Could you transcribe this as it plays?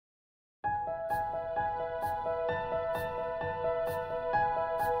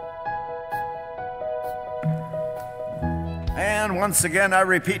Again, once again, I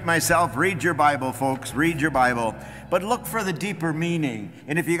repeat myself, read your Bible, folks, read your Bible. But look for the deeper meaning.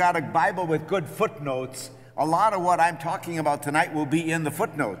 And if you got a Bible with good footnotes, a lot of what I'm talking about tonight will be in the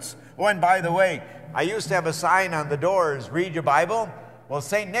footnotes. Oh, and by the way, I used to have a sign on the doors, read your Bible. Well,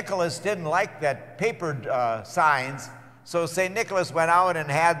 St. Nicholas didn't like that papered signs, so St. Nicholas went out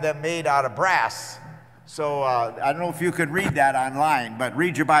and had them made out of brass. So I don't know if you could read that online, but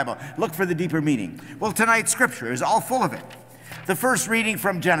read your Bible. Look for the deeper meaning. Well, tonight's scripture is all full of it. The first reading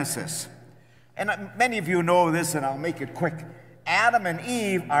from Genesis. And many of you know this, and I'll make it quick. Adam and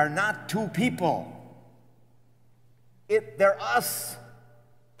Eve are not two people. They're us,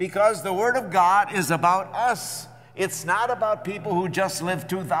 because the Word of God is about us. It's not about people who just lived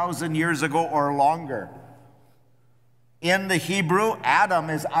 2,000 years ago or longer. In the Hebrew, Adam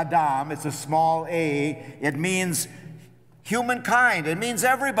is Adam. It's a small a. It means humankind. It means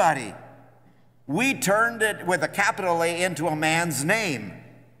everybody. We turned it with a capital A into a man's name.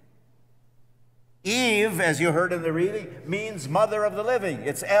 Eve, as you heard in the reading, means mother of the living.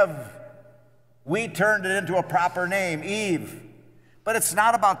 It's Ev. We turned it into a proper name, Eve. But it's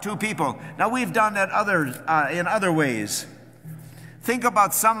not about two people. Now, we've done that in other ways. Think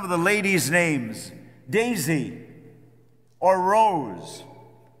about some of the ladies' names. Daisy or Rose.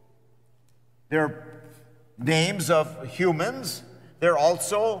 They're names of humans. They're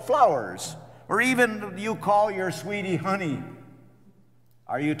also flowers. Or even you call your sweetie honey.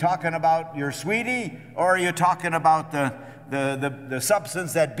 Are you talking about your sweetie, or are you talking about the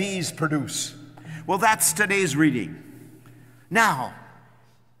substance that bees produce? Well, that's today's reading. Now,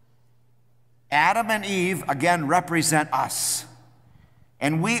 Adam and Eve, again, represent us.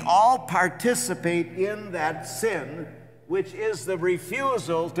 And we all participate in that sin, which is the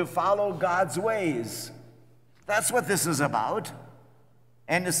refusal to follow God's ways. That's what this is about.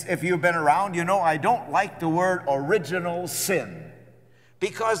 And if you've been around, you know I don't like the word original sin,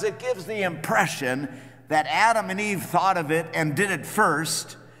 because it gives the impression that Adam and Eve thought of it and did it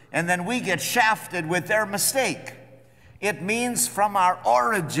first, and then we get shafted with their mistake. It means from our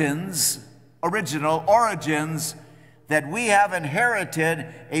origins, original origins, that we have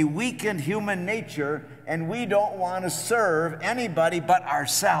inherited a weakened human nature, and we don't want to serve anybody but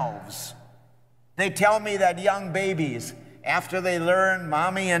ourselves. They tell me that young babies, after they learn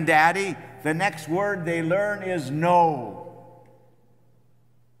mommy and daddy, the next word they learn is no.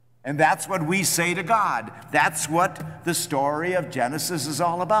 And that's what we say to God. That's what the story of Genesis is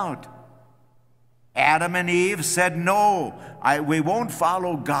all about. Adam and Eve said, no, we won't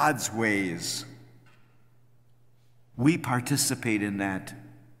follow God's ways. We participate in that.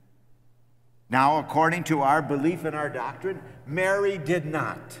 Now, according to our belief and our doctrine, Mary did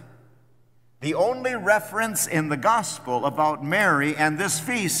not. The only reference in the gospel about Mary and this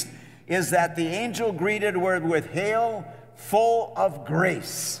feast is that the angel greeted her with, "Hail, full of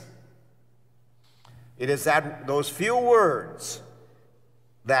grace." It is those few words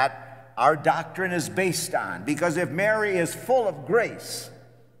that our doctrine is based on. Because if Mary is full of grace,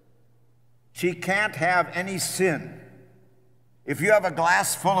 she can't have any sin. If you have a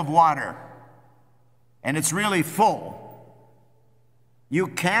glass full of water and it's really full, you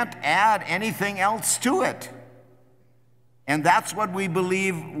can't add anything else to it. And that's what we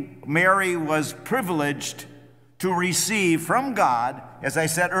believe Mary was privileged to receive from God, as I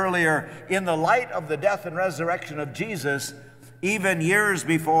said earlier, in the light of the death and resurrection of Jesus, even years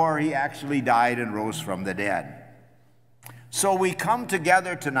before he actually died and rose from the dead. So we come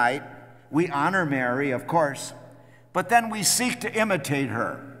together tonight, we honor Mary, of course, but then we seek to imitate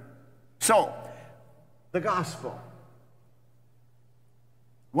her. So, the gospel.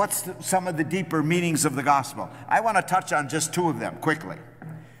 What's some of the deeper meanings of the gospel? I want to touch on just two of them quickly.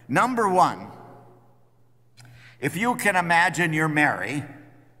 Number one, if you can imagine you're Mary,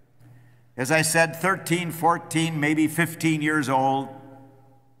 as I said, 13, 14, maybe 15 years old,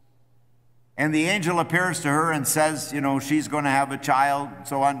 and the angel appears to her and says, you know, she's going to have a child, and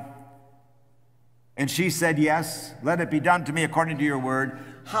so on. And she said, yes, let it be done to me according to your word.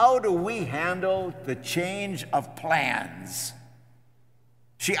 How do we handle the change of plans?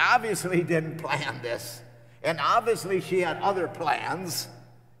 She obviously didn't plan this, and obviously she had other plans,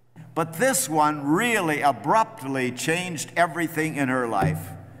 but this one really abruptly changed everything in her life.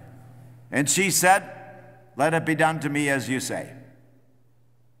 And she said, let it be done to me as you say.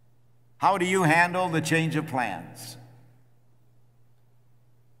 How do you handle the change of plans?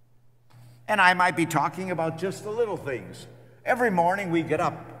 And I might be talking about just the little things. Every morning we get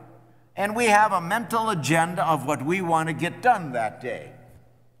up and we have a mental agenda of what we want to get done that day.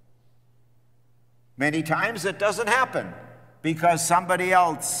 Many times it doesn't happen because somebody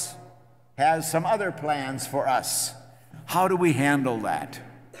else has some other plans for us. How do we handle that?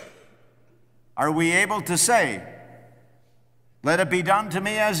 Are we able to say, let it be done to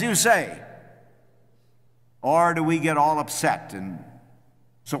me as you say? Or do we get all upset and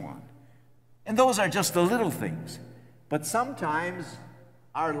so on? And those are just the little things. But sometimes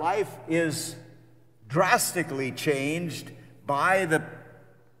our life is drastically changed by the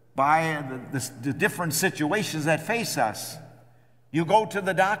different situations that face us. You go to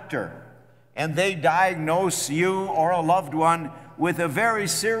the doctor, and they diagnose you or a loved one with a very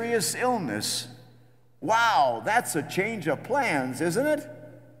serious illness. Wow, that's a change of plans, isn't it?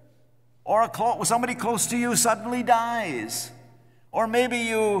 Or somebody close to you suddenly dies. Or maybe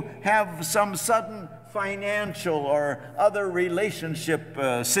you have some sudden financial or other relationship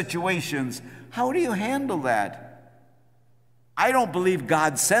situations. How do you handle that? I don't believe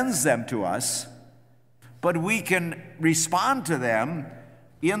God sends them to us, but we can respond to them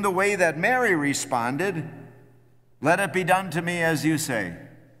in the way that Mary responded. Let it be done to me as you say.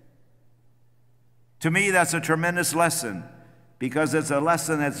 To me, that's a tremendous lesson, because it's a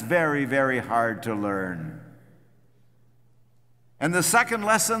lesson that's very, very hard to learn. And the second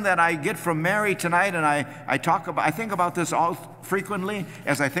lesson that I get from Mary tonight, and I think about this all frequently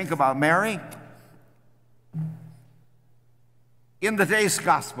as I think about Mary. In the day's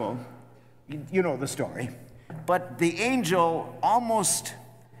gospel, you know the story, but the angel almost,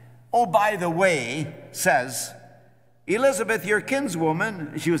 oh, by the way, says, Elizabeth, your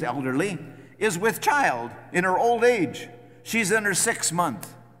kinswoman, she was elderly, is with child in her old age. She's in her 6th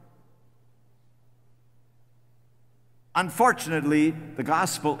month. Unfortunately, the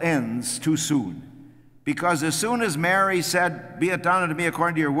gospel ends too soon, because as soon as Mary said, be it done unto me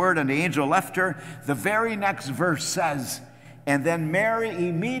according to your word, and the angel left her, the very next verse says, and then Mary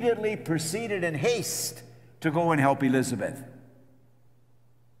immediately proceeded in haste to go and help Elizabeth.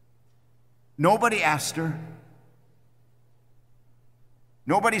 Nobody asked her.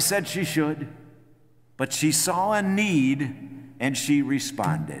 Nobody said she should, but she saw a need and she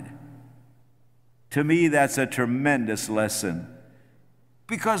responded. To me, that's a tremendous lesson.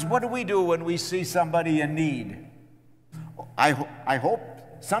 Because what do we do when we see somebody in need? I hope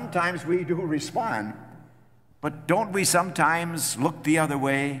sometimes we do respond, but don't we sometimes look the other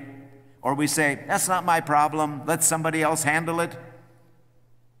way? Or we say, that's not my problem, let somebody else handle it.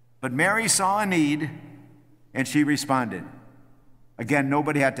 But Mary saw a need and she responded. Again,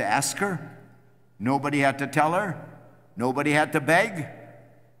 nobody had to ask her. Nobody had to tell her. Nobody had to beg.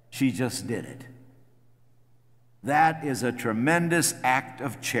 She just did it. That is a tremendous act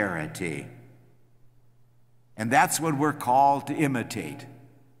of charity. And that's what we're called to imitate.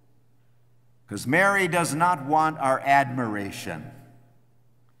 Because Mary does not want our admiration.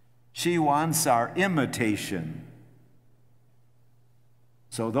 She wants our imitation.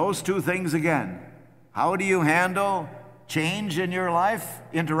 So those two things again. How do you handle change in your life?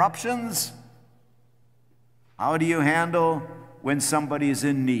 Interruptions? How do you handle when somebody is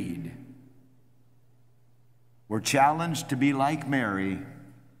in need? We're challenged to be like Mary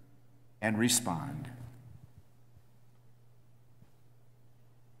and respond.